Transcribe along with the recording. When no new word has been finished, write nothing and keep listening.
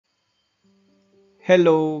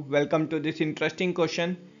Hello, welcome to this interesting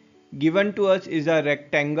question. Given to us is a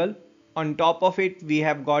rectangle. On top of it we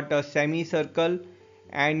have got a semicircle,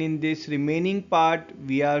 and in this remaining part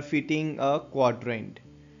we are fitting a quadrant.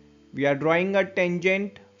 We are drawing a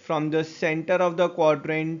tangent from the center of the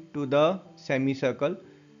quadrant to the semicircle.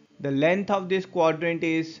 The length of this quadrant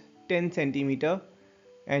is 10 centimeter,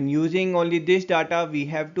 and using only this data we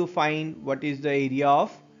have to find what is the area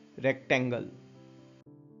of rectangle.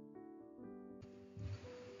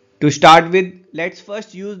 To start with, let's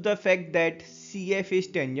first use the fact that CF is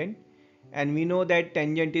tangent, and we know that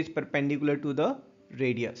tangent is perpendicular to the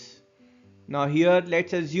radius. Now here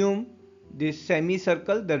let's assume this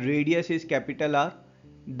semicircle, the radius is capital R,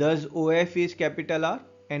 thus OF is capital R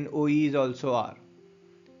and OE is also R.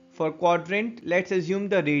 For quadrant, let's assume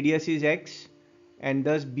the radius is X and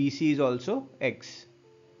thus BC is also X.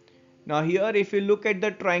 Now here if you look at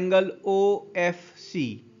the triangle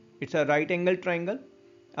OFC, it's a right angle triangle.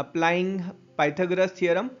 Applying Pythagoras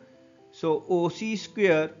theorem, so OC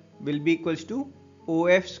square will be equals to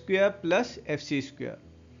OF square plus FC square.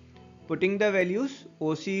 Putting the values,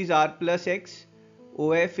 OC is R plus X,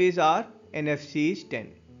 OF is R and FC is 10.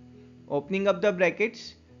 Opening up the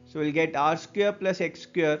brackets, so we'll get R square plus X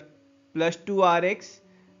square plus 2RX,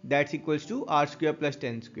 that's equals to R square plus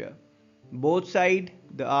 10 square. Both side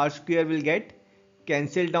the R square will get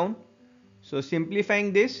cancelled down. So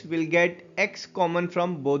simplifying this, we'll get X common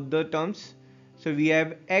from both the terms. So we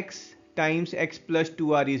have X times X plus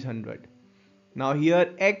 2R is 100. Now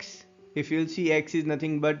here X, if you'll see, X is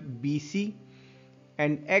nothing but BC,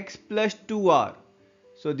 and X plus 2R.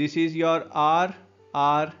 So this is your R,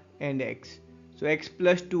 R and X. So X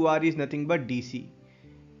plus 2R is nothing but DC.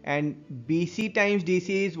 And BC times DC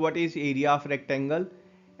is what is area of rectangle,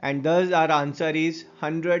 and thus our answer is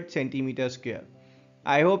 100 centimeter square.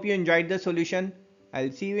 I hope you enjoyed the solution.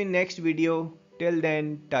 I'll see you in next video. Till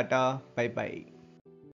then, tata, bye bye.